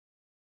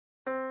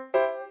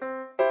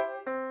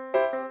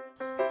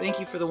thank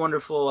you for the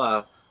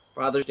wonderful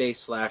Father's Day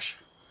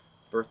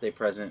 / birthday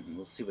present, and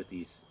we'll see what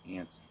these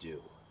ants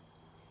do.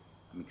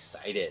 I'm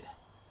excited.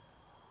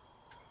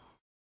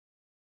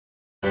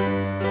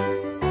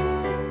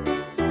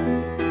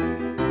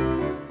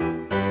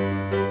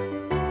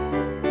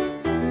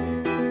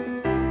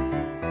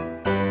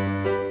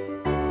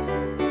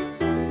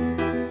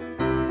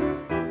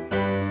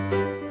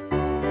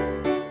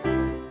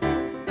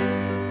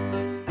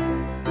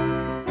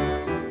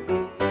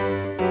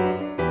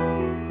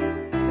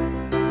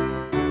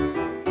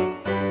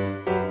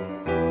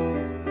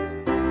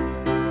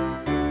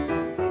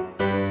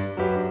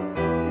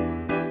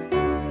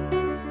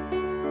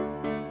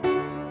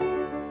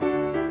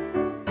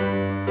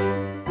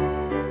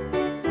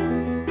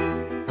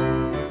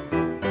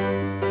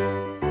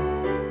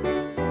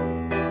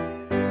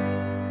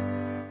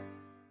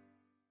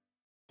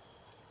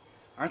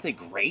 Aren't they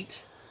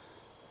great?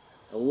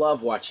 I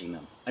love watching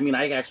them. I mean,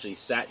 I actually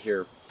sat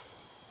here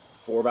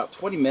for about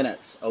 20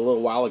 minutes a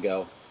little while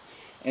ago,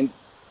 and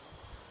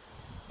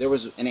there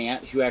was an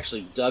ant who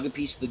actually dug a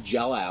piece of the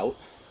gel out.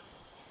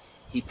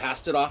 He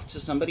passed it off to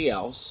somebody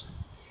else,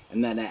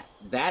 and then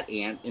that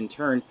ant in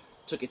turn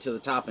took it to the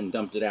top and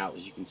dumped it out.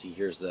 As you can see,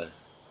 here's the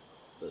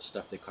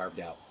stuff they carved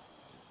out.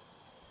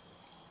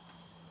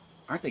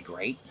 Aren't they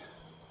great?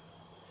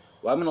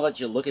 Well, I'm going to let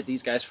you look at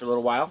these guys for a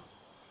little while,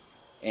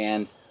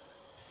 and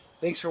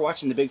thanks for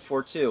watching the Big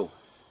 4-2.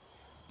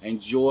 I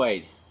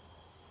enjoyed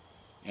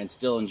and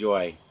still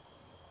enjoy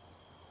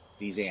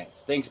these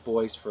ants. Thanks,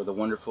 boys, for the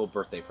wonderful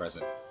birthday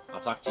present.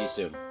 I'll talk to you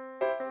soon.